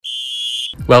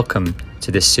Welcome to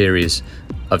this series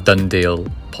of Done Deal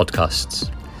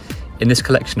podcasts. In this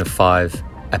collection of 5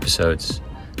 episodes,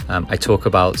 I talk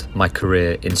about my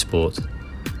career in sport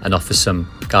and offer some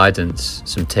guidance,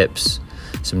 some tips,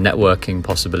 some networking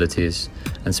possibilities,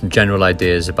 and some general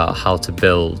ideas about how to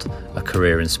build a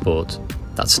career in sport.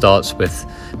 That starts with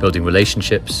building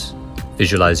relationships,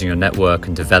 visualizing your network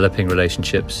and developing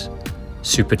relationships,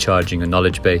 supercharging your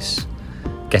knowledge base,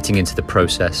 getting into the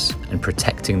process and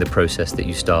protecting the process that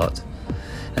you start,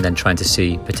 and then trying to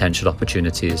see potential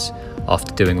opportunities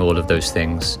after doing all of those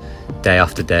things day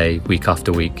after day, week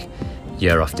after week,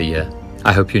 year after year.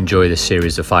 I hope you enjoy this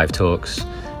series of 5 talks.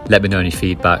 Let me know any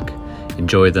feedback.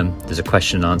 Enjoy them. There's a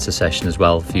question and answer session as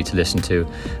well for you to listen to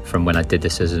from when I did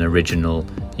this as an original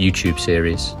YouTube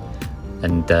series,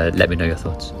 and let me know your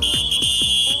thoughts.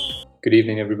 Good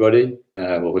evening, everybody.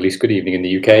 Well, at least good evening in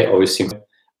the UK. Always seem to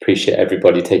appreciate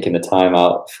everybody taking the time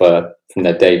out from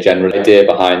their day. General idea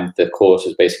behind the course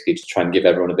is basically to try and give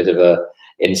everyone a bit of a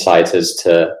insight as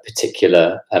to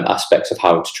particular aspects of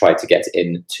how to try to get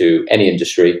into any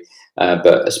industry,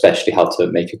 but especially how to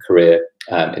make a career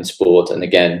in sport. And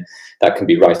again, that can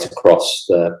be right across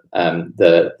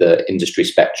the industry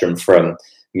spectrum, from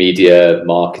media,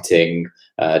 marketing,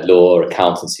 law,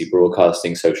 accountancy,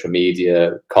 broadcasting, social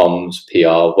media, comms,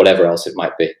 PR, whatever else it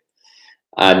might be.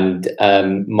 And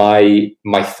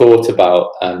my thought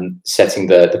about setting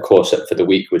the course up for the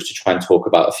week was to try and talk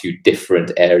about a few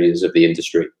different areas of the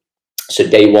industry. So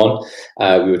day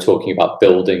 1, we were talking about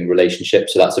building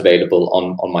relationships. So that's available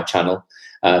on my channel.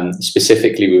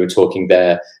 Specifically, we were talking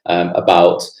there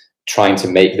about trying to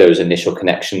make those initial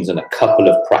connections and a couple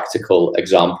of practical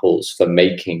examples for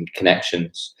making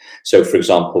connections. So, for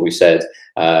example, we said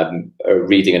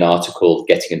reading an article,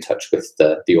 getting in touch with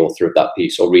the author of that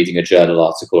piece, or reading a journal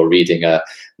article, or reading a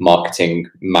marketing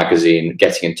magazine,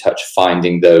 getting in touch,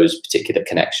 finding those particular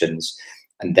connections,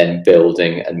 and then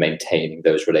building and maintaining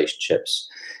those relationships.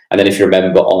 And then if you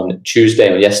remember on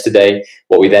Tuesday or yesterday,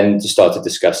 what we then started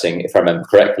discussing, if I remember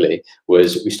correctly,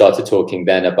 was we started talking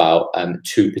then about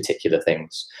 2 particular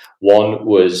things. One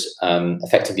was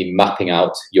effectively mapping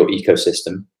out your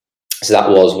ecosystem. So that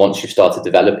was once you've started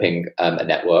developing a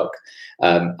network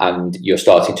and you're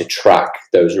starting to track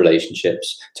those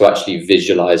relationships, to actually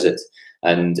visualize it.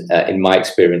 And in my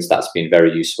experience, that's been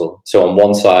very useful. So on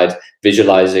one side,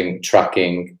 visualizing,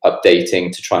 tracking,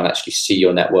 updating to try and actually see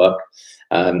your network.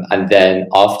 And then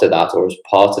after that, or as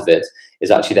part of it, is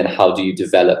actually then how do you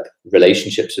develop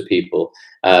relationships with people?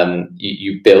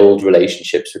 You build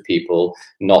relationships with people,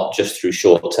 not just through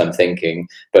short-term thinking,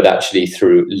 but actually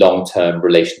through long-term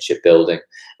relationship building.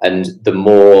 And the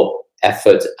more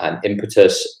effort and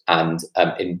impetus and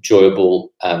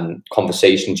enjoyable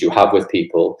conversations you have with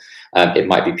people, it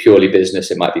might be purely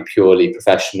business, it might be purely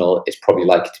professional, it's probably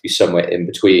likely to be somewhere in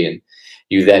between.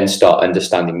 You then start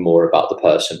understanding more about the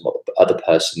person, what the other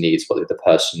person needs, what the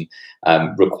person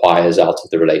requires out of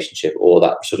the relationship, or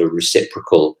that sort of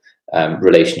reciprocal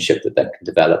relationship that then can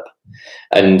develop.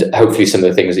 And hopefully some of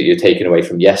the things that you're taking away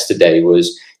from yesterday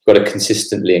was you've got to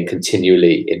consistently and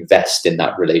continually invest in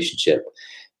that relationship.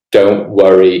 Don't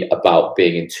worry about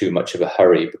being in too much of a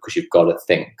hurry, because you've got to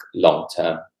think long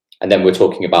term. And then we're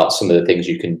talking about some of the things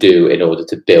you can do in order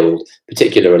to build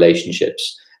particular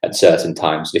relationships at certain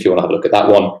times. If you want to have a look at that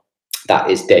one,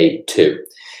 that is day 2.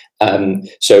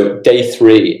 So day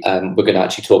 3, we're going to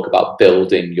actually talk about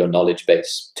building your knowledge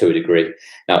base to a degree.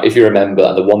 Now, if you remember,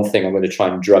 and the one thing I'm going to try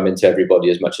and drum into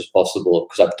everybody as much as possible,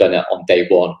 because I've done it on day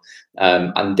 1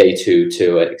 and day 2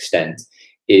 to an extent,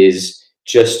 is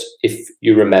just, if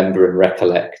you remember and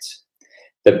recollect,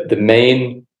 the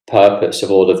main purpose of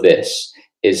all of this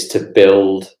is to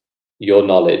build your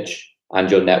knowledge and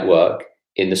your network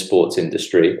in the sports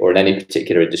industry, or in any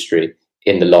particular industry,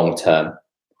 in the long term.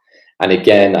 And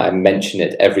again, I mention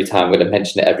it every time, I'm going to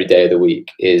mention it every day of the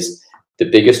week, is the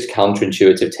biggest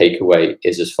counterintuitive takeaway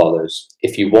is as follows.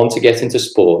 If you want to get into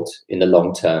sport in the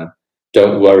long term,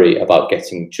 don't worry about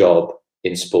getting a job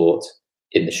in sport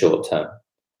in the short term.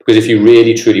 Because if you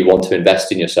really truly want to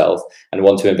invest in yourself and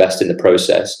want to invest in the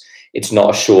process, it's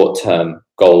not a short-term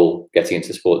goal getting into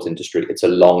the sports industry. It's a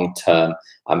long-term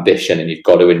ambition, and you've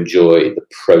got to enjoy the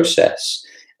process,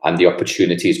 and the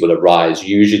opportunities will arise,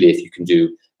 usually if you can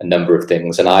do a number of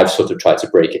things. And I've sort of tried to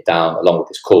break it down along with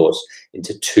this course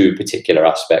into 2 particular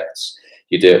aspects.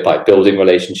 You do it by building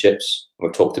relationships.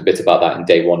 We've talked a bit about that in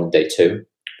day 1 and day 2.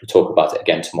 We'll talk about it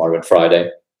again tomorrow and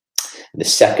Friday. And the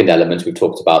second element, we've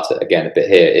talked about it again a bit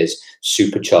here, is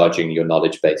supercharging your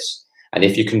knowledge base. And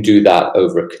if you can do that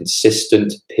over a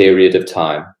consistent period of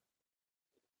time,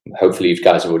 hopefully you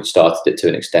guys have already started it to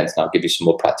an extent, and I'll give you some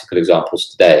more practical examples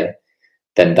today,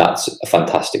 then that's a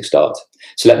fantastic start.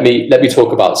 So let me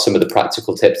talk about some of the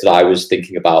practical tips that I was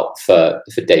thinking about for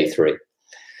day 3.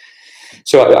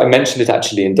 So I mentioned it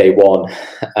actually in day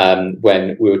 1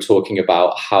 when we were talking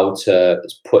about how to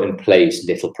put in place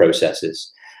little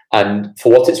processes. And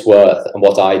for what it's worth, and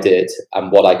what I did, and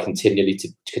what I continue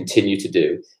to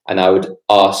do, and I would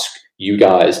ask you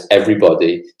guys,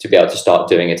 everybody, to be able to start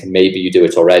doing it. And maybe you do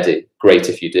it already. Great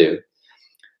if you do.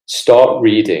 Start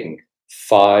reading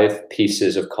 5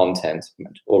 pieces of content,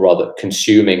 or rather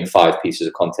consuming 5 pieces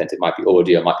of content. It might be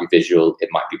audio, it might be visual, it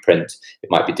might be print, it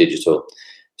might be digital.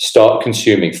 Start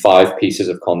consuming 5 pieces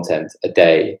of content a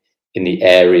day in the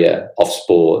area of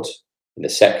sport, in the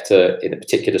sector, in a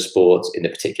particular sport, in a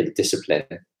particular discipline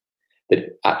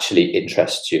that actually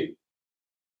interests you.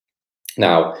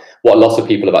 Now, what a lot of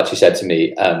people have actually said to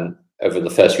me over the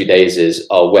first few days is,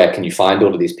 oh, where can you find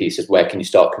all of these pieces? Where can you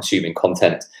start consuming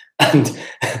content? And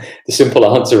the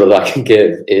simple answer that I can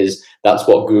give is that's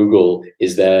what Google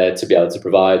is there to be able to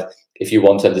provide. If you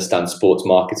want to understand sports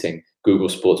marketing, Google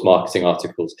sports marketing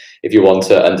articles. If you want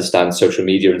to understand social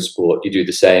media and sport, you do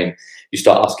the same. You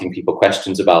start asking people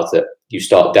questions about it. You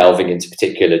start delving into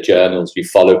particular journals. You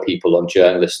follow people on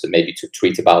journalists that maybe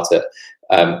tweet about it,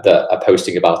 that are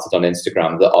posting about it on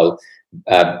Instagram, that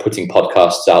are putting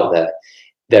podcasts out there.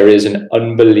 There is an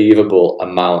unbelievable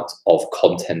amount of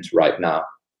content right now.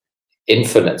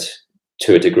 Infinite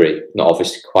to a degree, not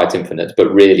obviously quite infinite,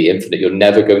 but really infinite. You're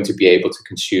never going to be able to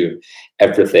consume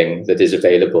everything that is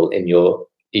available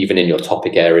even in your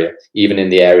topic area, even in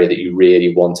the area that you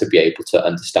really want to be able to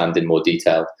understand in more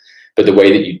detail. But the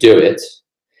way that you do it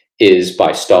is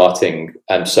by starting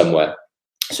somewhere.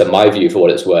 So my view, for what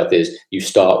it's worth, is you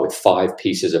start with 5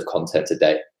 pieces of content a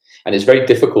day. And it's very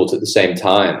difficult at the same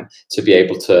time to be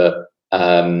able to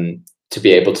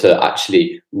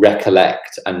actually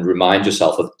recollect and remind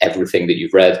yourself of everything that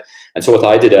you've read. And so what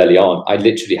I did early on, I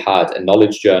literally had a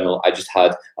knowledge journal. I just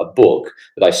had a book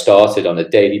that I started on a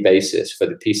daily basis for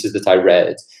the pieces that I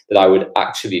read, that I would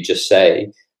actually just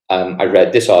say, I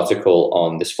read this article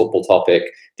on this football topic.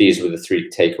 These were the 3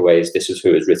 takeaways. This is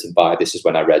who it was written by. This is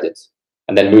when I read it.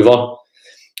 And then move on.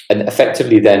 And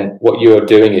effectively then what you're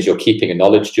doing is you're keeping a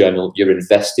knowledge journal. You're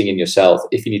investing in yourself.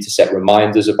 If you need to set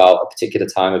reminders about a particular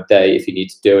time of day, if you need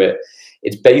to do it,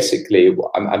 it's basically,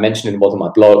 I mentioned in one of my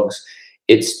blogs,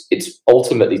 it's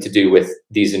ultimately to do with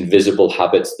these invisible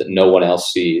habits that no one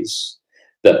else sees,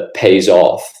 that pays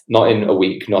off, not in a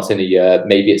week, not in a year,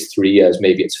 maybe it's 3 years,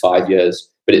 maybe it's 5 years,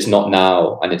 but it's not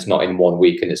now, and it's not in 1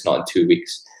 week, and it's not in 2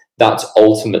 weeks. That's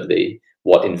ultimately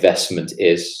what investment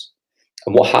is.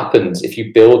 And what happens if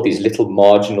you build these little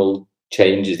marginal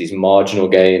changes, these marginal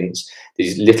gains,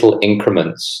 these little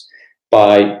increments,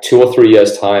 by 2 or 3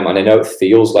 years' time, and I know it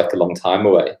feels like a long time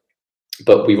away,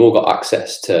 but we've all got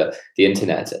access to the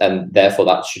internet, and therefore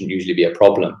that shouldn't usually be a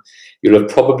problem. You'll have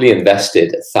probably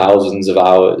invested thousands of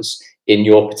hours in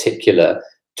your particular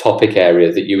topic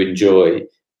area that you enjoy,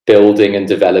 building and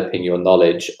developing your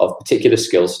knowledge of particular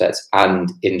skill sets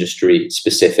and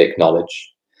industry-specific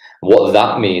knowledge. What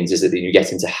that means is that you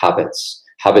get into habits.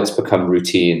 Habits become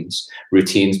routines.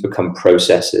 Routines become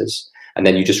processes, and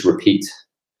then you just repeat.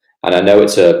 And I know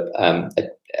it's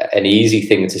an easy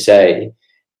thing to say.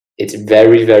 It's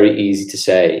very, very easy to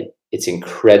say. It's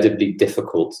incredibly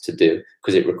difficult to do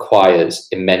because it requires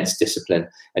immense discipline.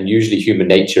 And usually human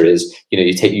nature is,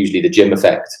 you take usually the gym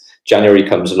effect. January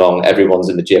comes along, everyone's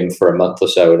in the gym for a month or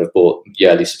so and have bought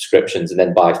yearly subscriptions. And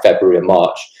then by February or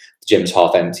March, the gym's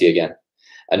half empty again.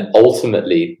 And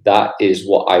ultimately, that is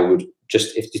what I would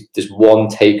if there's one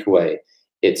takeaway,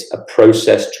 it's a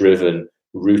process-driven,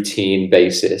 routine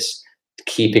basis,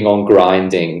 keeping on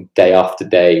grinding day after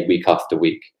day, week after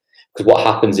week. Because what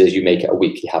happens is you make it a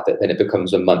weekly habit, then it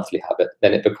becomes a monthly habit,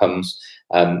 then it becomes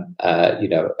a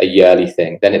yearly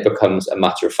thing, then it becomes a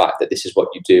matter of fact that this is what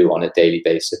you do on a daily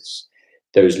basis.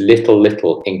 Those little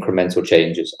incremental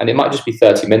changes, and it might just be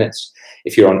 30 minutes.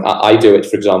 If you're on, I do it,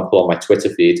 for example, on my Twitter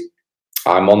feed.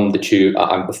 I'm on the tube.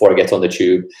 Before I get on the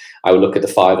tube, I will look at the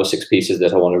 5 or 6 pieces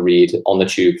that I want to read on the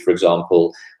tube, for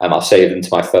example. I'll save them to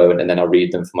my phone, and then I'll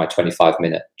read them for my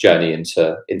 25-minute journey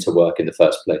into work in the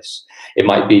first place. It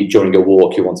might be during a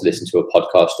walk, you want to listen to a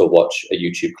podcast or watch a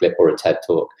YouTube clip or a TED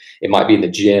talk. It might be in the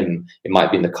gym. It might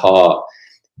be in the car.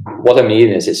 What I mean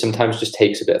is it sometimes just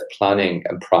takes a bit of planning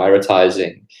and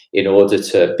prioritizing in order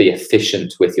to be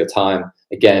efficient with your time.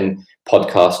 Again,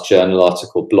 podcast, journal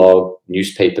article, blog,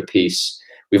 newspaper piece.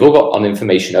 We've all got on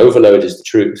information overload is the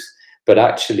truth, but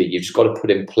actually you've just got to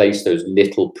put in place those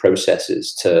little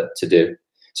processes to do.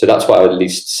 So that's what I would at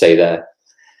least say there.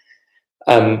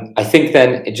 I think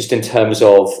then, just in terms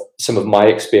of some of my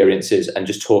experiences and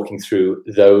just talking through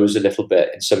those a little bit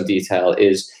in some detail,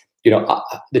 is,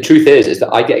 the truth is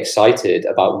that I get excited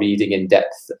about reading in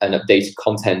depth and updated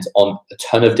content on a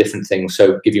ton of different things.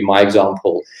 So, give you my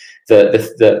example.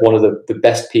 One of the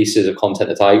best pieces of content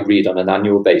that I read on an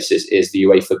annual basis is the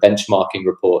UEFA benchmarking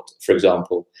report, for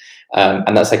example.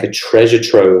 And that's like a treasure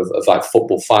trove of like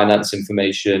football finance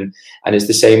information. And it's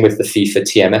the same with the FIFA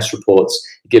TMS reports.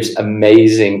 It gives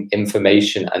amazing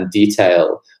information and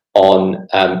detail on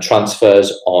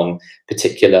transfers, on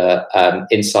particular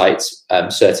insights,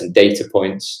 certain data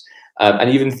points. And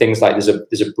even things like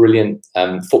there's a brilliant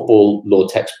football law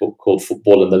textbook called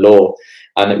Football and the Law.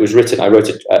 And it was written, I wrote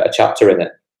a chapter in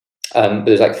it.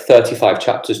 There's like 35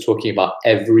 chapters talking about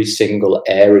every single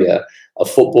area of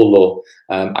football law.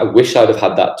 I wish I'd have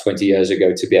had that 20 years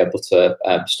ago to be able to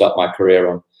start my career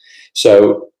on.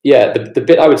 So yeah, the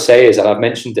bit I would say is, and I've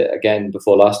mentioned it again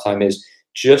before last time, is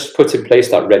just put in place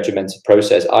that regimented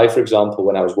process. For example,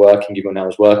 when I was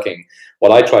working,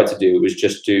 what I tried to do was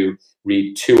just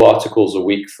read 2 articles a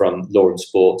week from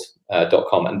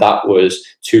lawandsport.com, and that was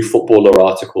 2 football law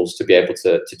articles to be able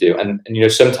to do. And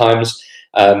sometimes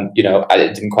I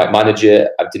didn't quite manage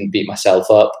it. I didn't beat myself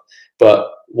up. But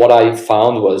what I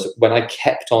found was, when I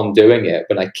kept on doing it,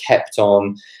 when I kept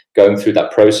on going through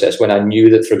that process, when I knew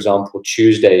that, for example,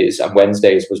 Tuesdays and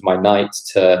Wednesdays was my night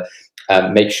to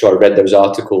make sure I read those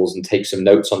articles and take some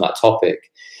notes on that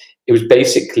topic, it was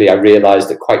basically, I realized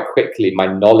that quite quickly my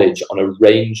knowledge on a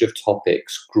range of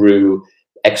topics grew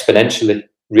exponentially,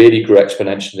 really grew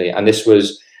exponentially. And this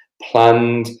was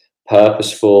planned,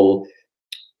 purposeful,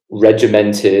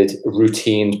 regimented,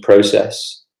 routine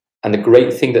process. And the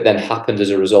great thing that then happened as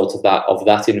a result of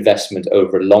that investment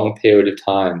over a long period of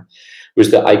time was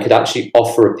that I could actually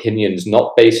offer opinions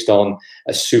not based on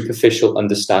a superficial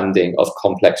understanding of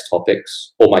complex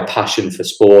topics or my passion for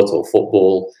sport or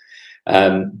football,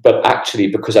 but actually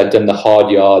because I'd done the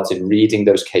hard yards in reading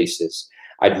those cases.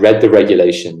 I'd read the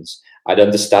regulations, I'd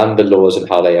understand the laws and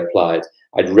how they applied,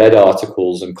 I'd read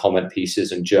articles and comment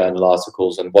pieces and journal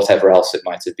articles and whatever else it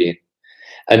might have been.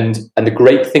 And the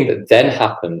great thing that then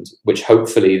happened, which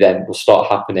hopefully then will start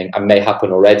happening and may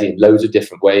happen already in loads of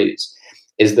different ways,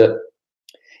 is that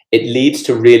it leads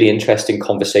to really interesting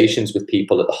conversations with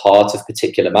people at the heart of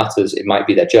particular matters. It might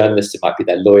be their journalists, it might be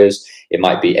their lawyers, it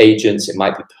might be agents, it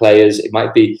might be players, it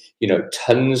might be,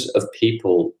 tons of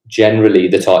people generally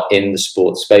that are in the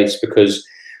sports space. Because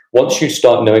once you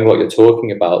start knowing what you're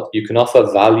talking about, you can offer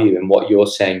value in what you're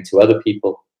saying to other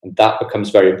people. And that becomes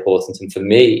very important. And for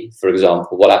me, for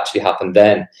example, what actually happened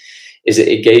then is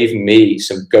that it gave me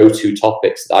some go-to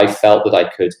topics that I felt that I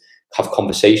could have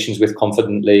conversations with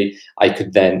confidently. I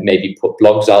could then maybe put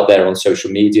blogs out there on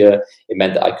social media. It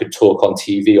meant that I could talk on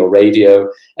TV or radio.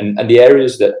 And the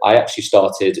areas that I actually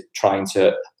started trying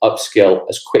to upskill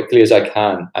as quickly as I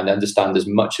can and understand as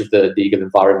much of the legal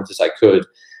environment as I could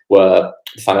were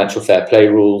financial fair play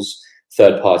rules,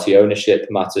 third-party ownership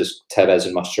matters, Tevez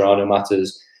and Mascherano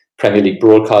matters, Premier League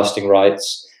broadcasting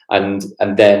rights, and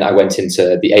then I went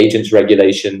into the agents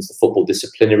regulations, the football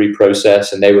disciplinary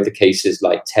process, and they were the cases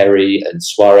like Terry and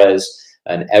Suarez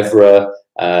and Evra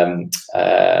and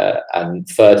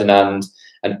Ferdinand,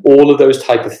 and all of those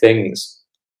type of things,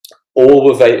 all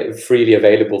were freely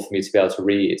available for me to be able to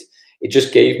read. It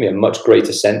just gave me a much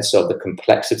greater sense of the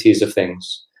complexities of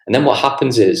things. And then what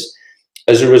happens is,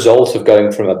 as a result of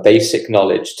going from a basic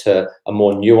knowledge to a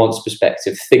more nuanced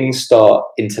perspective, things start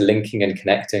interlinking and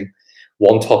connecting.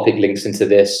 One topic links into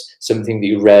this, something that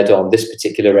you read on this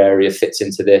particular area fits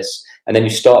into this. And then you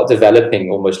start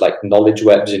developing almost like knowledge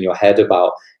webs in your head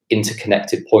about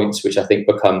interconnected points, which I think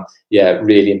become,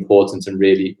 really important and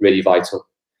really, really vital.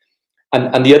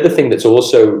 And the other thing that's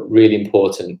also really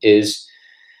important is,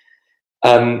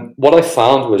 what I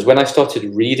found was when I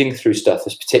started reading through stuff,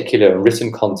 this particular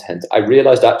written content, I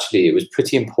realized actually it was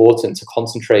pretty important to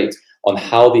concentrate on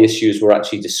how the issues were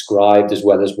actually described as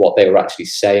well as what they were actually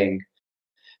saying.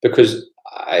 Because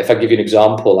if I give you an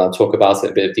example, I'll talk about it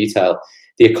in a bit of detail.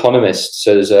 The Economist,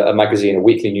 so there's a magazine, a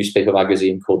weekly newspaper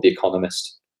magazine called The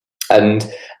Economist. And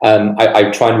I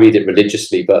try and read it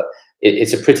religiously, but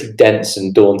it's a pretty dense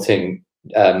and daunting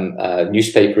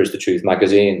newspaper, is the truth,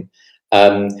 magazine.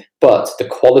 But the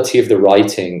quality of the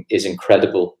writing is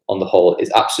incredible on the whole.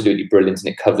 It's absolutely brilliant,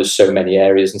 and it covers so many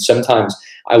areas. And sometimes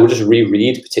I will just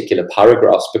reread particular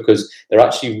paragraphs because they're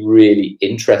actually really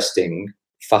interesting,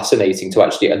 fascinating to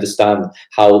actually understand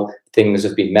how things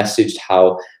have been messaged,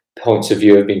 how points of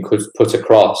view have been put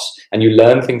across, and you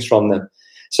learn things from them.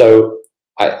 So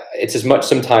it's as much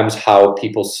sometimes how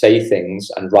people say things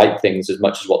and write things as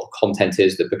much as what the content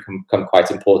is that become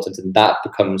quite important, and that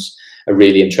becomes a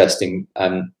really interesting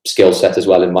skill set as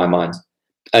well in my mind.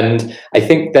 And I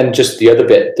think then just the other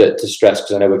bit to stress,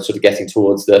 because I know we're sort of getting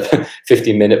towards the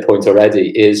 15-minute point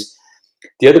already, is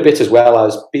the other bit as well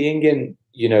as being in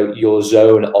your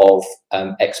zone of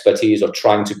expertise, or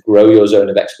trying to grow your zone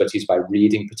of expertise by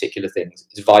reading particular things,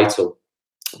 is vital.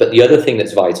 But the other thing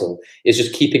that's vital is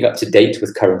just keeping up to date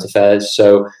with current affairs.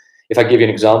 So if I give you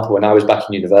an example, when I was back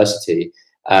in university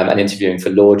and interviewing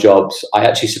for law jobs, I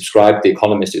actually subscribed to The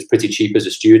Economist. It was pretty cheap as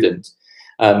a student,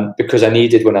 because I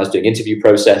needed, when I was doing interview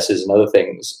processes and other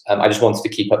things, I just wanted to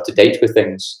keep up to date with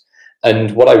things.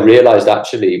 And what I realized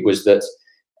actually was that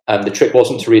the trick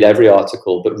wasn't to read every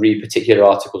article, but read particular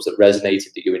articles that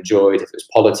resonated, that you enjoyed. If it was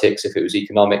politics, if it was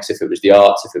economics, if it was the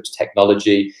arts, if it was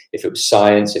technology, if it was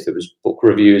science, if it was book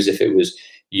reviews, if it was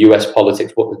US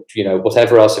politics,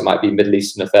 whatever else it might be, Middle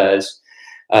Eastern affairs.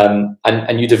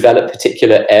 And you develop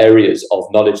particular areas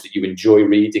of knowledge that you enjoy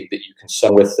reading, that you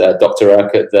consult with Dr.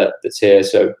 Urquhart that's here.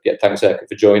 So thanks, Urquhart,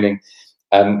 for joining.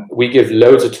 We give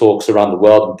loads of talks around the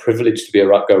world. I'm privileged to go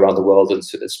around the world and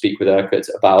speak with Urquhart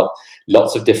about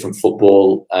lots of different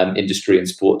football industry and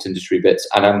sports industry bits.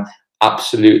 And I'm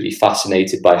absolutely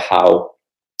fascinated by how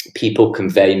people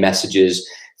convey messages,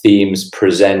 themes,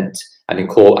 present, and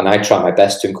I try my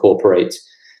best to incorporate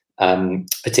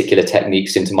particular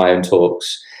techniques into my own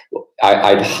talks.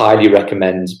 I'd highly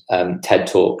recommend TED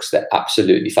Talks. They're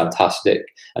absolutely fantastic.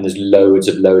 And there's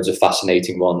loads of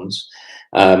fascinating ones.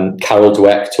 Carol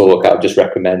Dweck talk, I would just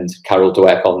recommend Carol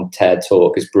Dweck on TED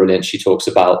Talk, is brilliant. She talks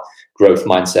about growth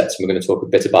mindsets, and we're going to talk a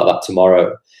bit about that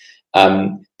tomorrow.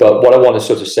 But what I want to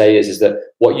sort of say is that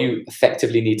what you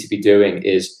effectively need to be doing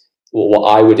is, what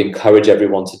I would encourage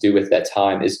everyone to do with their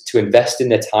time, is to invest in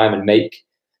their time and make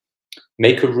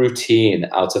a routine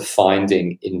out of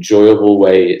finding enjoyable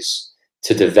ways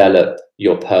to develop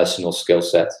your personal skill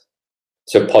set.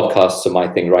 So podcasts are my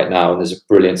thing right now, and there's a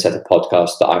brilliant set of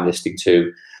podcasts that I'm listening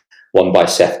to. One by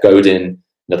Seth Godin,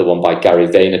 another one by Gary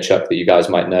Vaynerchuk that you guys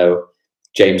might know,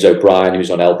 James O'Brien,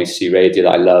 who's on LBC Radio,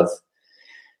 that I love.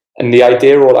 And the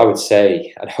idea, all I would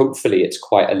say, and hopefully it's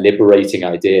quite a liberating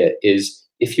idea, is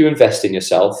if you invest in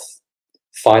yourself,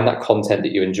 find that content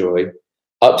that you enjoy,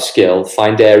 upskill,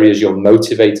 find areas you're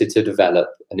motivated to develop,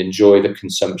 and enjoy the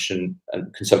consumption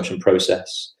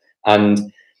process.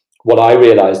 And what I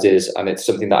realized is, and it's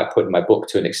something that I put in my book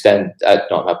to an extent,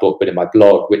 not in my book, but in my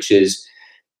blog, which is,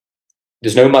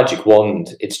 there's no magic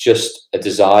wand. It's just a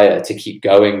desire to keep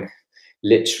going,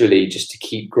 literally just to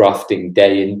keep grafting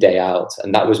day in, day out.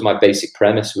 And that was my basic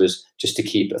premise, was just to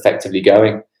keep effectively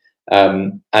going.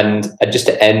 And just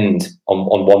to end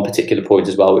on one particular point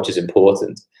as well, which is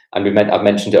important, and I've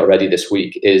mentioned it already this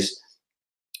week, is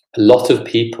a lot of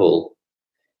people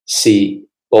see,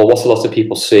 or what a lot of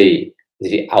people see,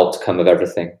 the outcome of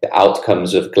everything, the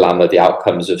outcomes of glamour, the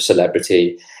outcomes of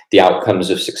celebrity, the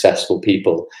outcomes of successful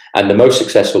people. And the most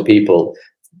successful people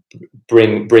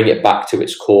bring it back to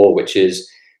its core, which is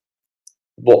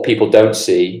what people don't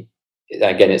see.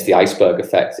 Again, it's the iceberg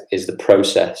effect, is the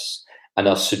process, and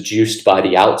are seduced by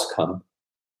the outcome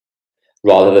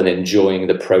rather than enjoying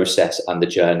the process and the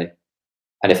journey.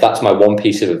 And if that's my one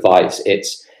piece of advice,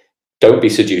 it's, don't be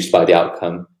seduced by the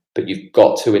outcome, but you've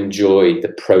got to enjoy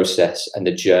the process and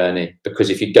the journey, because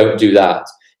if you don't do that,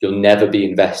 you'll never be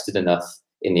invested enough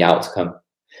in the outcome.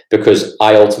 Because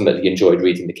I ultimately enjoyed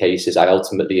reading the cases. I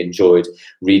ultimately enjoyed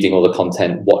reading all the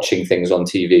content, watching things on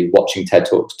TV, watching TED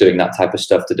Talks, doing that type of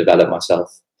stuff to develop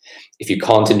myself. If you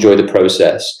can't enjoy the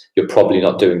process, you're probably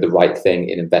not doing the right thing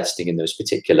in investing in those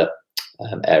particular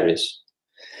areas.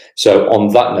 So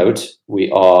on that note,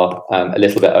 we are a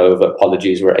little bit over.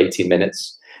 Apologies, we're at 18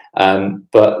 minutes.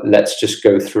 But let's just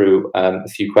go through a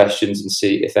few questions and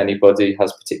see if anybody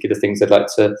has particular things they'd like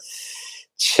to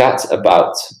chat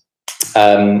about.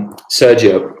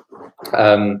 Sergio,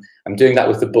 I'm doing that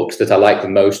with the books that I like the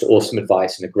most. Awesome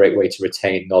advice and a great way to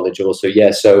retain knowledge also. Yeah,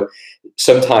 so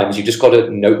sometimes you just got to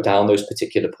note down those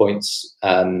particular points.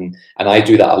 And I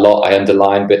do that a lot. I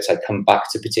underline bits. I come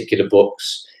back to particular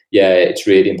books. Yeah, it's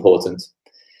really important.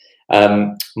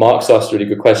 Mark's asked a really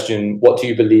good question. What do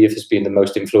you believe has been the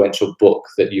most influential book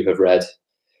that you have read?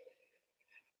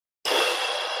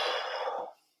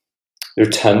 There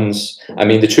are tons. I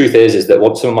mean, the truth is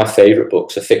that some of my favorite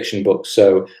books are fiction books.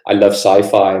 So I love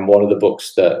sci-fi, and one of the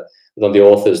books one of the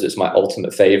authors that's my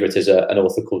ultimate favorite is an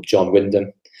author called John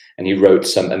Wyndham, and he wrote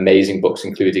some amazing books,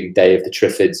 including Day of the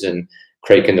Triffids and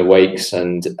Crake and the Wakes,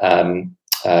 and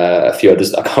a few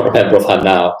others that I can't remember offhand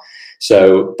now.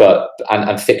 So,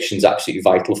 and fiction's absolutely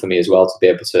vital for me as well to be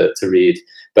able to read.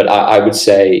 But I would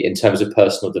say, in terms of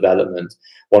personal development,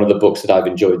 one of the books that I've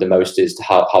enjoyed the most is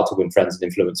How to Win Friends and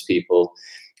Influence People.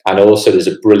 And also there's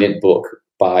a brilliant book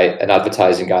by an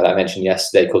advertising guy that I mentioned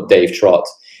yesterday called Dave Trott.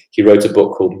 He wrote a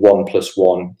book called 1 +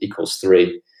 1 =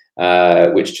 3,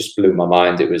 which just blew my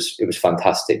mind. It was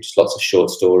fantastic. Just lots of short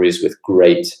stories with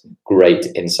great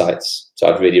insights. So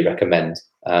I'd really recommend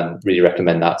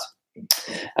that.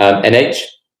 NH,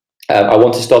 I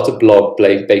want to start a blog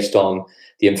based on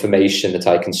the information that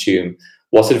I consume.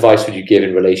 What advice would you give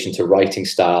in relation to writing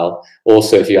style?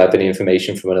 Also, if you have any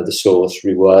information from another source,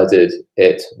 reworded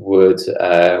it, would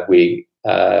we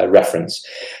reference?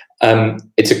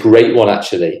 It's a great one,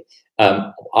 actually.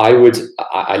 I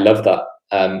love that.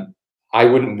 I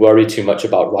wouldn't worry too much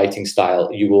about writing style.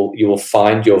 You will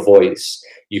find your voice.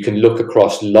 You can look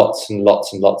across lots and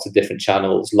lots and lots of different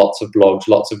channels, lots of blogs,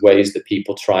 lots of ways that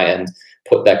people try and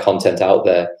put their content out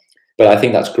there. But I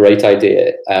think that's a great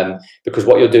idea, because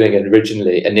what you're doing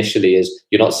initially is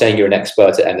you're not saying you're an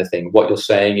expert at anything. What you're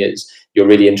saying is you're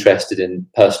really interested in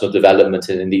personal development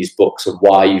and in these books, and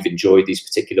why you've enjoyed these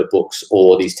particular books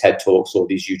or these TED Talks or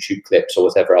these YouTube clips or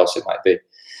whatever else it might be.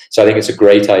 So I think it's a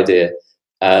great idea.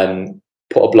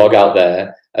 Put a blog out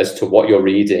there as to what you're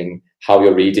reading, how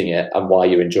you're reading it, and why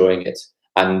you're enjoying it.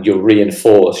 And you'll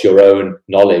reinforce your own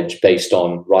knowledge based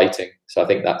on writing. So I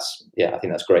think that's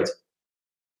great.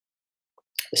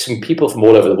 Some people from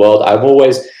all over the world. I'm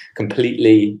always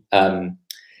completely in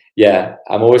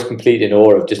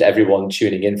awe of just everyone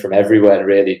tuning in from everywhere. And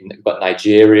really, we've got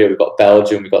Nigeria, we've got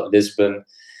Belgium, we've got Lisbon.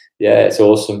 Yeah, it's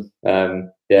awesome.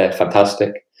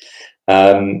 Fantastic.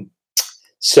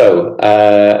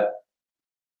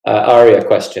 Aria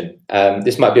question.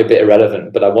 This might be a bit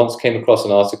irrelevant, but I once came across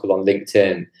an article on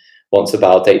LinkedIn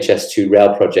about HS2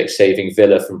 rail project saving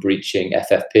Villa from breaching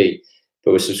FFP,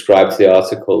 but was subscribed to the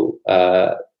article.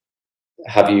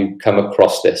 Have you come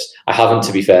across this? I haven't,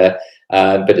 to be fair,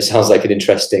 but it sounds like an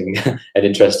interesting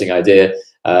idea.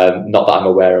 Not that I'm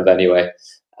aware of, anyway.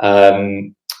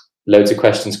 Loads of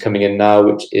questions coming in now,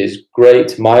 which is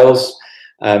great. Miles,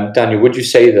 Daniel, would you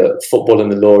say that football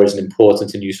and the law is an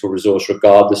important and useful resource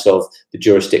regardless of the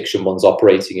jurisdiction one's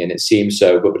operating in? It seems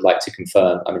so, but would like to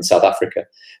confirm. I'm in South Africa.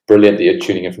 Brilliant that you're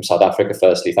tuning in from South Africa,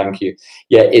 firstly. Thank you.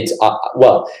 Yeah, it's,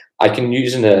 I can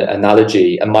use an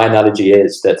analogy, and my analogy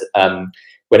is that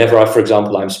whenever for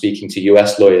example, I'm speaking to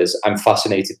US lawyers, I'm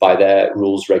fascinated by their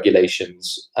rules,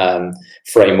 regulations,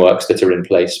 frameworks that are in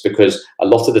place, because a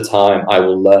lot of the time I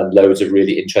will learn loads of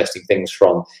really interesting things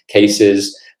from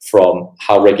cases, from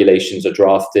how regulations are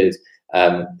drafted,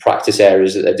 practice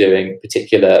areas that they're doing,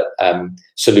 particular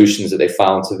solutions that they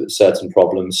found to certain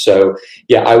problems. So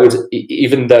yeah, I would,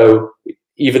 even though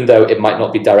it might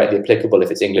not be directly applicable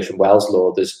if it's English and Wales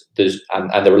law,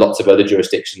 and there are lots of other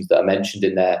jurisdictions that are mentioned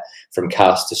in there, from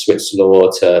CAS to Swiss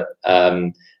law to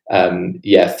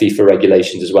FIFA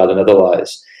regulations as well, and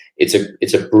otherwise. It's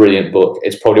a brilliant book.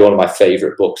 It's probably one of my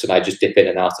favorite books, and I just dip in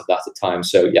and out of that at times.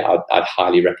 So yeah, I'd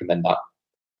highly recommend that.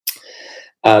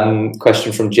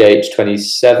 Question from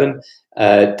JH27.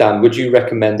 Dan, would you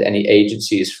recommend any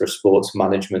agencies for a sports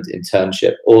management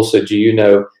internship? Also, do you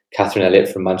know Catherine Elliott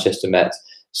from Manchester Met?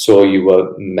 Saw you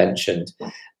were mentioned.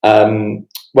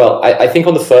 Well, I think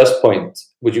on the first point,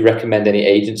 would you recommend any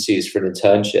agencies for an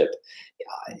internship?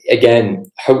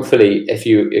 Again, hopefully, if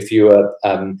you were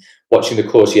watching the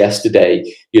course yesterday,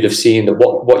 you'd have seen that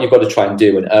what you've got to try and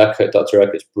do, and Dr.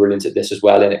 Urquhart's brilliant at this as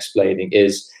well in explaining,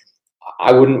 is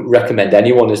I wouldn't recommend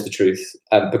anyone, is the truth,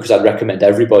 because I'd recommend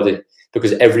everybody,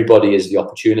 because everybody is the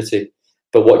opportunity.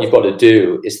 But what you've got to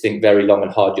do is think very long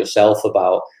and hard yourself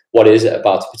about what is it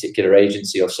about a particular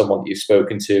agency or someone that you've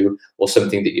spoken to, or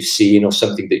something that you've seen, or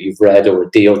something that you've read, or a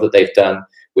deal that they've done,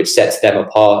 which sets them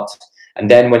apart. And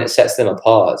then when it sets them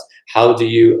apart, how do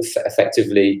you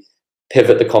effectively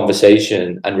pivot the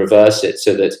conversation and reverse it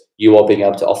so that you are being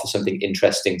able to offer something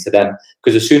interesting to them?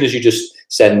 Because as soon as you just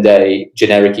send a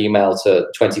generic email to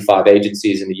 25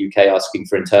 agencies in the UK asking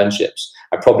for internships,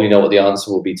 I probably know what the answer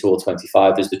will be to all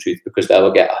 25, is the truth, because they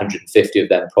will get 150 of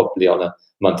them probably on a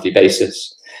monthly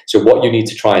basis. So what you need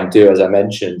to try and do, as I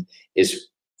mentioned, is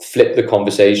flip the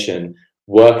conversation,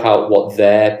 work out what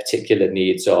their particular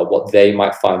needs are, what they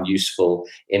might find useful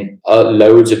in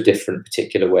loads of different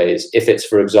particular ways. If it's,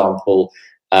 for example,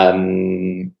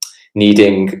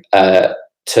 needing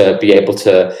to be able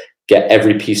to get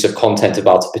every piece of content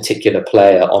about a particular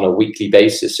player on a weekly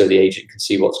basis so the agent can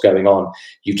see what's going on,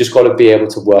 you've just got to be able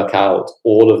to work out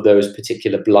all of those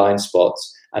particular blind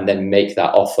spots and then make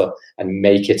that offer and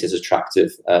make it as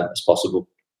attractive as possible.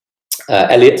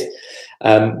 Elliot,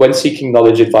 when seeking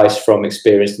knowledge advice from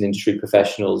experienced and industry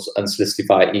professionals unsolicited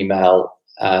via email,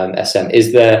 SM,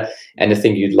 is there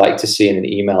anything you'd like to see in an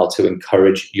email to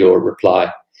encourage your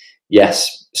reply?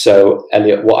 Yes. So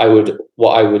Elliot, what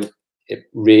I would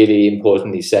really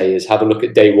importantly say is have a look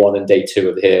at day 1 and day 2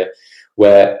 of here,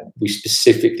 where we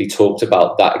specifically talked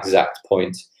about that exact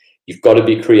point. You've got to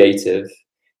be creative.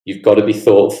 You've got to be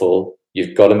thoughtful.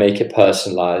 You've got to make it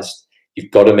personalized.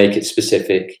 You've got to make it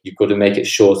specific. You've got to make it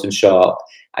short and sharp,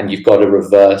 and you've got to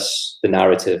reverse the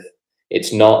narrative.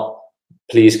 It's not,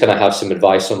 please, can I have some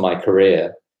advice on my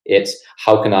career? It's,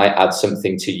 how can I add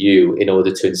something to you in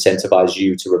order to incentivize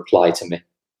you to reply to me?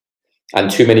 And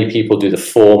too many people do the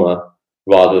former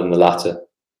rather than the latter.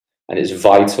 And it's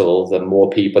vital that more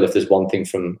people, if there's one thing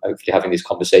from hopefully having these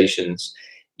conversations,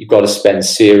 you've got to spend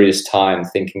serious time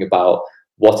thinking about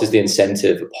what is the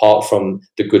incentive, apart from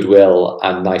the goodwill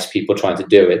and nice people trying to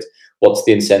do it, what's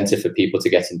the incentive for people to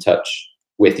get in touch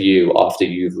with you after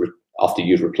you've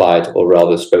replied, or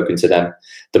rather spoken to them?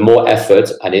 The more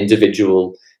effort and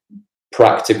individual,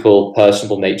 practical,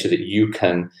 personable nature that you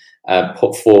can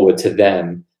put forward to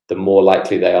them, the more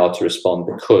likely they are to respond,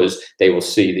 because they will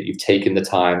see that you've taken the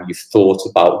time, you've thought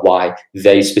about why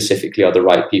they specifically are the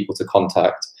right people to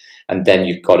contact, and then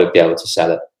you've got to be able to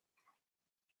sell it.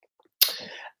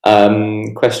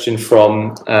 Question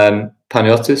from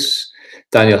Paniotis.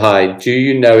 Daniel, hi. Do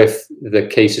you know if the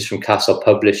cases from CAS are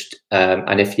published?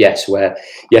 And if yes, where?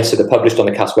 Yes, so they're published on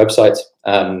the CAS website.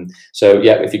 So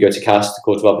yeah, if you go to CAS, the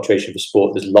Court of Arbitration for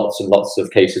Sport, there's lots and lots of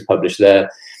cases published there.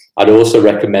 I'd also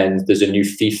recommend, there's a new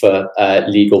FIFA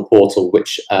legal portal,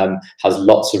 which has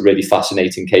lots of really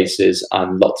fascinating cases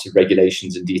and lots of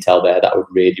regulations and detail there that I would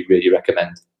really, really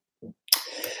recommend.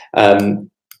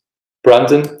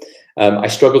 Brandon, I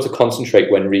struggle to concentrate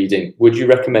when reading. Would you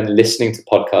recommend listening to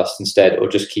podcasts instead, or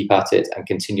just keep at it and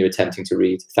continue attempting to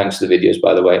read? Thanks for the videos,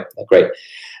 by the way. They're great.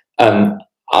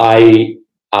 I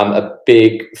am a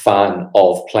big fan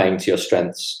of playing to your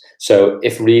strengths. So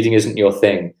if reading isn't your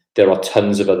thing, there are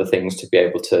tons of other things to be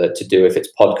able to do, if it's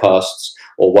podcasts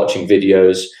or watching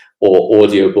videos or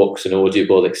audiobooks and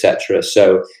Audible, etc.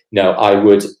 So no, I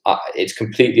would, it's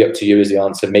completely up to you as the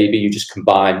answer. Maybe you just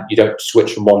combine, you don't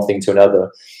switch from one thing to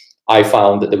another. I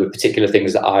found that there were particular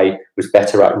things that I was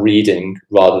better at reading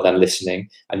rather than listening,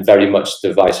 and very much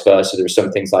the vice versa. There were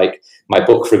some things like my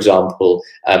book, for example,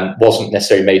 wasn't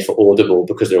necessarily made for Audible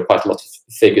because there were quite a lot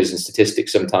of figures and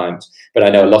statistics sometimes. But I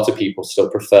know a lot of people still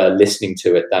prefer listening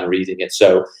to it than reading it.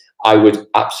 So I would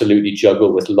absolutely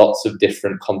juggle with lots of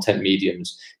different content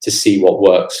mediums to see what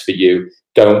works for you.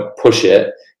 Don't push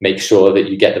it. Make sure that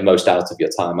you get the most out of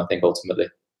your time, I think, ultimately.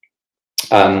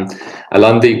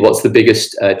 Alandi, what's the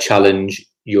biggest challenge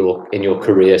in your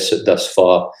career thus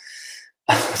far?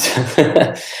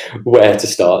 Where to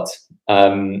start?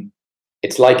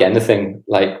 It's like anything.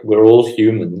 Like, we're all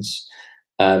humans.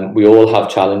 We all have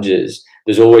challenges.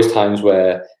 There's always times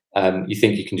where you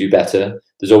think you can do better.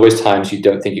 There's always times you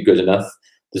don't think you're good enough.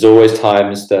 There's always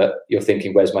times that you're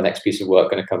thinking, where's my next piece of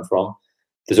work going to come from?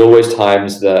 There's always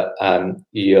times that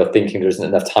you're thinking there isn't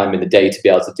enough time in the day to be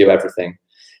able to do everything.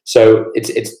 So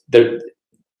it's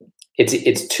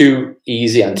too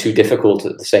easy and too difficult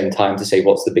at the same time to say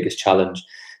what's the biggest challenge.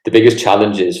 The biggest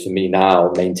challenge is for me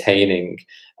now maintaining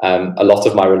a lot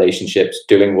of my relationships,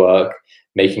 doing work,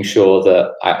 making sure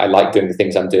that I like doing the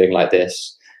things I'm doing like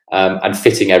this, and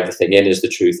fitting everything in is the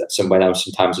truth. When I'm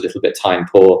sometimes a little bit time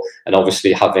poor, and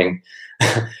obviously having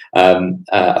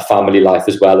a family life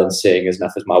as well, and seeing as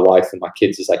enough as my wife and my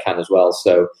kids as I can as well.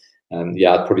 So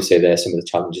yeah, I'd probably say there's some of the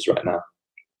challenges right now.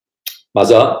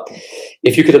 Mazar,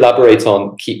 if you could elaborate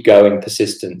on keep going,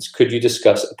 persistence, could you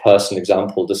discuss a personal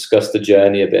example, discuss the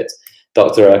journey a bit?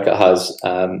 Dr. Urquhart has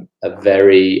a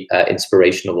very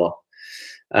inspirational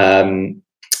one.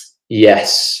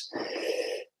 Yes.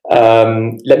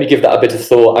 Let me give that a bit of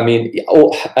thought. I mean,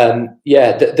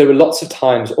 yeah, there are lots of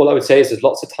times, all I would say is there's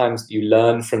lots of times that you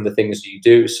learn from the things you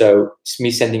do. So it's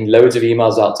me sending loads of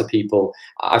emails out to people.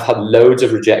 I've had loads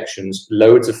of rejections,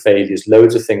 loads of failures,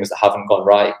 loads of things that haven't gone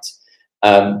right.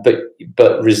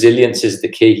 But resilience is the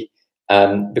key,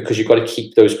 because you've got to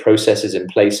keep those processes in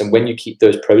place. And when you keep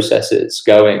those processes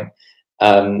going,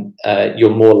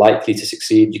 you're more likely to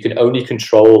succeed. You can only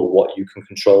control what you can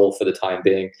control for the time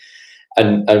being.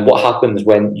 And what happens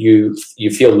when you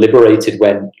feel liberated,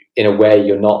 when in a way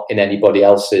you're not in anybody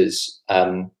else's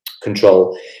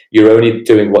control, you're only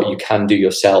doing what you can do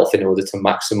yourself in order to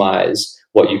maximize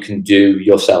what you can do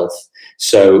yourself.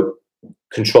 So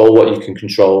control what you can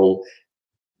control,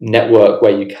 network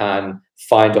where you can,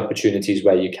 find opportunities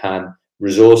where you can,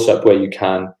 resource up where you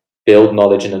can, build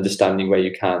knowledge and understanding where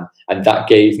you can. And that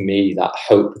gave me that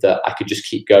hope that I could just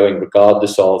keep going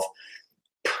regardless of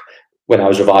when I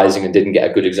was revising and didn't get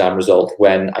a good exam result,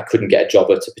 when I couldn't get a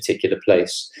job at a particular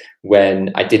place,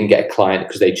 when I didn't get a client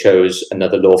because they chose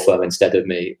another law firm instead of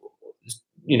me.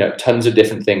 You know, tons of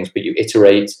different things, but you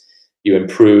iterate, you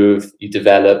improve, you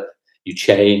develop, you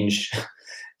change,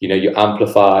 you know, you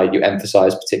amplify, you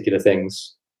emphasize particular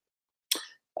things.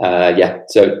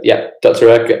 So Dr.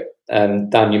 Erkut,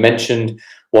 Dan, you mentioned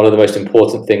one of the most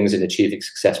important things in achieving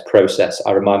success: process.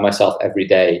 I remind myself every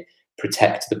day,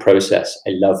 protect the process.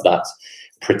 I love that.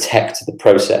 Protect the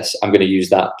process. I'm going to use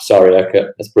that. Sorry,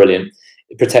 Erkut, that's brilliant.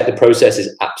 Protect the process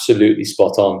is absolutely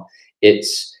spot on.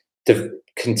 It's to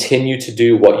continue to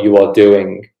do what you are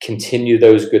doing, continue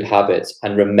those good habits,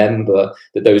 and remember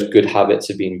that those good habits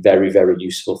have been very, very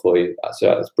useful for you.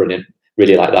 That's brilliant.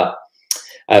 Really like that.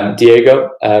 Diego,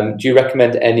 do you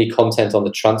recommend any content on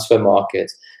the transfer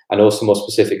market, and also more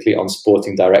specifically on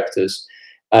sporting directors?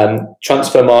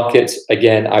 Transfer market,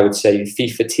 again, I would say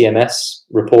FIFA TMS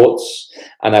reports,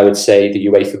 and I would say the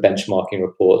UEFA benchmarking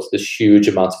reports. There's huge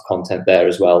amount of content there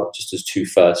as well, just as two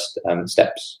first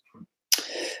steps.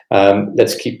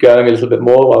 Let's keep going a little bit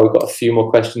more while we've got a few more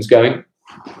questions going.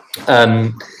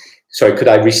 Sorry, could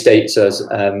I restate, as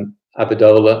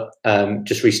Abadola,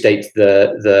 just restate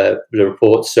the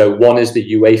reports. So one is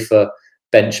the UEFA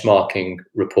benchmarking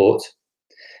report,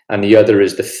 and the other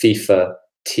is the FIFA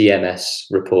TMS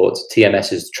report.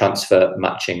 TMS is transfer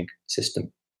matching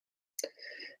system.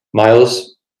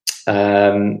 Miles,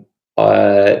 yep,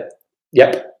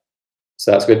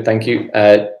 so that's good, thank you.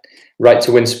 Right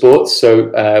to Win Sports.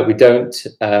 So we don't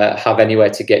have anywhere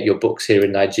to get your books here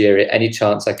in Nigeria. Any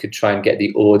chance I could try and get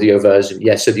the audio version?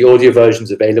 Yes, so the audio version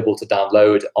is available to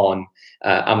download on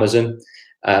Amazon.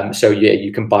 So yeah,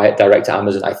 you can buy it direct to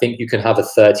Amazon. I think you can have a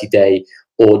 30-day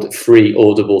free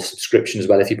Audible subscription as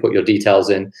well if you put your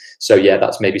details in. So yeah,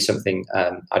 that's maybe something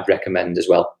I'd recommend as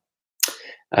well.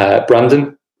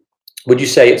 Brandon, would you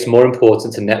say it's more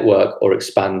important to network or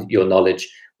expand your knowledge?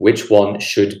 Which one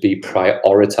should be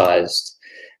prioritized?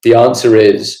 The answer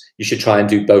is you should try and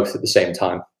do both at the same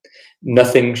time.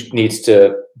 Nothing needs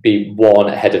to be one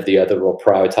ahead of the other or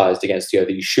prioritized against the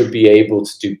other. You should be able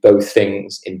to do both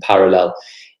things in parallel.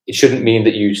 It shouldn't mean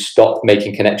that you stop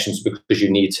making connections because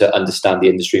you need to understand the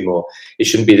industry more. It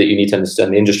shouldn't be that you need to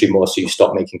understand the industry more so you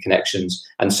stop making connections.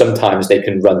 And sometimes they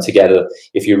can run together.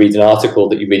 If you read an article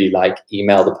that you really like,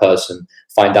 email the person,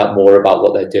 find out more about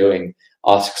what they're doing,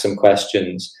 ask some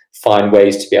questions, find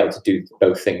ways to be able to do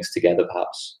both things together,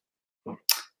 perhaps.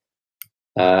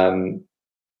 And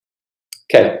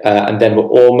then we're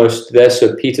almost there.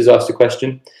 So Peter's asked a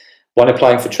question. When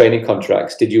applying for training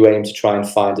contracts, did you aim to try and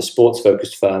find a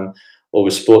sports-focused firm, or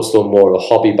was sports law more a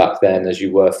hobby back then as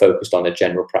you were focused on a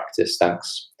general practice?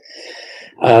 Thanks.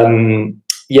 Again,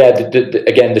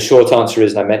 the short answer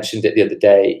is, and I mentioned it the other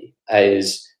day,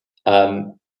 is I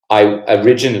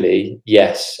originally,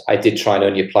 yes, I did try and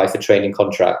only apply for training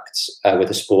contracts with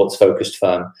a sports-focused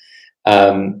firm.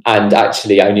 And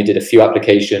actually, I only did a few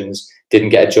applications, didn't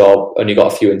get a job, only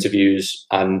got a few interviews,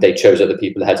 and they chose other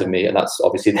people ahead of me, and that's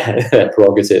obviously their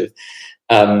prerogative.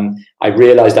 I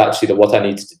realized actually that what I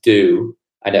needed to do,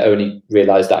 and I only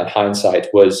realized that in hindsight,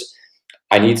 was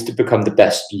I needed to become the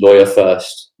best lawyer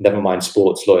first, never mind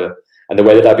sports lawyer. And the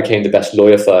way that I became the best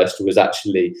lawyer first was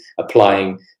actually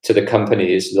applying to the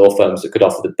companies, law firms that could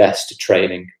offer the best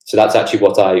training. So that's actually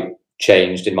what I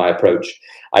changed in my approach.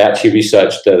 I actually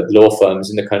researched the law firms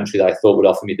in the country that I thought would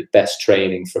offer me the best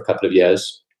training for a couple of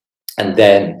years. And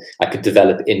then I could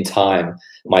develop in time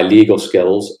my legal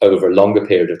skills over a longer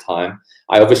period of time.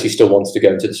 I obviously still wanted to go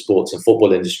into the sports and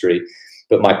football industry,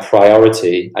 but my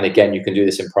priority, and again, you can do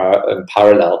this in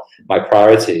parallel, my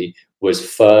priority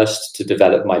was first to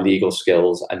develop my legal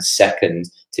skills, and second,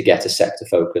 to get a sector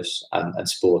focus, and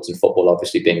sports and football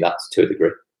obviously being that to a degree.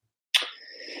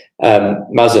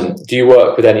 Mazen, do you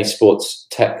work with any sports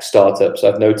tech startups?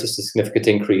 I've noticed a significant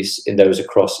increase in those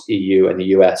across EU and the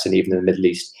US and even in the Middle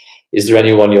East. Is there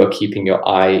anyone you're keeping your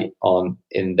eye on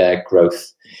in their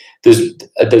growth?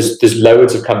 There's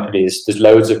loads of companies, there's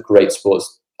loads of great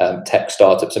sports tech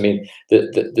startups. I mean,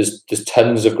 there's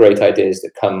tons of great ideas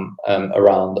that come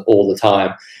around all the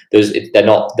time. They're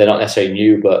not necessarily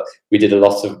new, but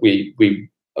we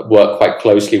work quite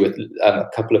closely with a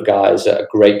couple of guys at a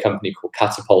great company called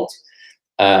Catapult,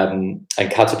 and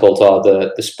Catapult are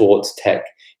the sports tech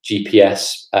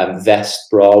GPS vest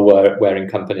bra wearing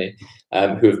company,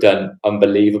 who have done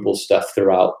unbelievable stuff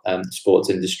throughout the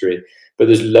sports industry. But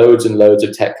there's loads and loads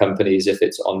of tech companies, if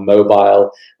it's on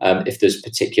mobile, if there's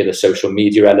particular social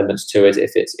media elements to it,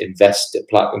 if it's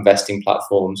investing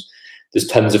platforms. There's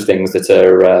tons of things that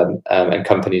are and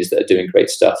companies that are doing great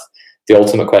stuff. The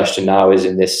ultimate question now is,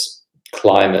 in this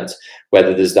climate,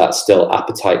 whether there's that still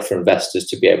appetite for investors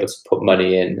to be able to put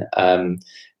money in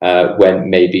when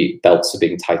maybe belts are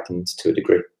being tightened to a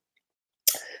degree.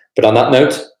 But on that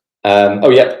note, I'm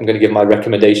going to give my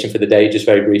recommendation for the day just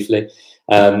very briefly.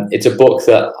 It's a book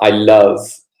that I love,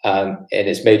 and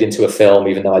it's made into a film,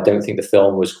 even though I don't think the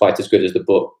film was quite as good as the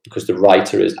book, because the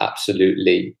writer is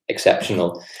absolutely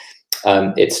exceptional.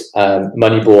 It's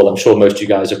Moneyball. I'm sure most of you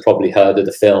guys have probably heard of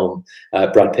the film.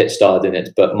 Brad Pitt starred in it,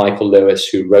 but Michael Lewis,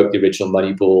 who wrote the original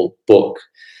Moneyball book,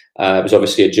 was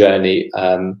obviously a journey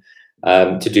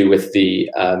to do with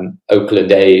the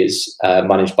Oakland A's,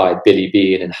 managed by Billy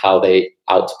Beane, and how they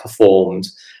outperformed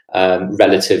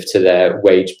relative to their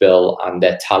wage bill and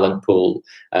their talent pool,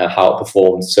 how it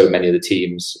performed so many of the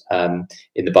teams in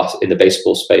the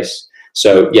baseball space.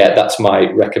 So yeah, that's my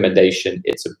recommendation.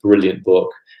 It's a brilliant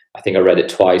book. I think I read it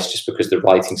twice just because the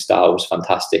writing style was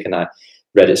fantastic, and I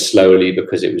read it slowly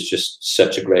because it was just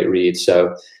such a great read.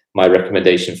 So my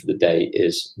recommendation for the day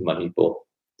is Moneyball.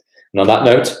 And on that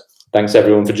note, thanks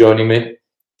everyone for joining me.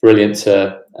 Brilliant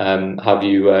to have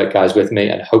you guys with me,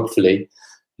 and hopefully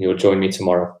you'll join me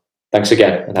tomorrow. Thanks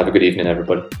again, and have a good evening,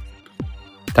 everybody.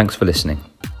 Thanks for listening.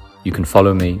 You can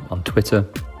follow me on Twitter,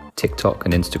 TikTok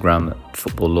and Instagram at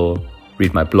Football Law,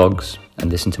 read my blogs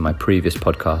and listen to my previous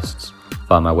podcasts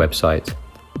via my website,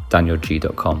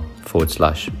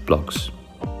 danielg.com/blogs.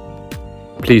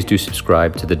 Please do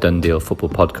subscribe to the Done Deal Football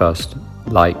Podcast,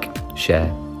 like,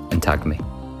 share and tag me.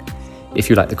 If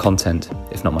you like the content,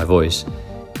 if not my voice,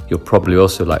 you'll probably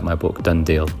also like my book Done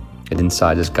Deal, an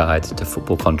insider's guide to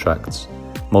football contracts,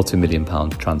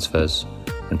 multi-million-pound transfers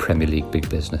and Premier League big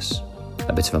business.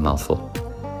 A bit of a mouthful.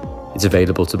 It's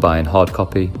available to buy in hard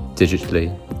copy,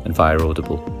 digitally and via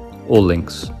Audible. All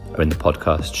links are in the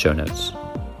podcast show notes.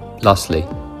 Lastly,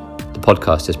 the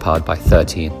podcast is powered by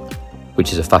 13,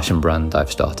 which is a fashion brand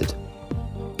I've started.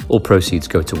 All proceeds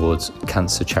go towards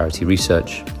cancer charity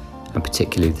research, and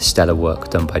particularly the stellar work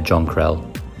done by John Krell,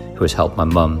 who has helped my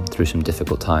mum through some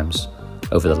difficult times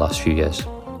over the last few years.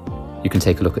 You can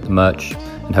take a look at the merch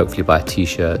and hopefully buy a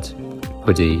t-shirt,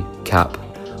 hoodie, cap,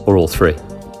 or all three.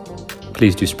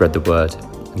 Please do spread the word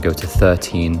and go to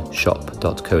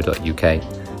 13shop.co.uk.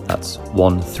 That's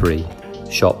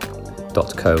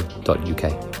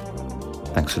 13shop.co.uk.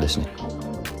 Thanks for listening.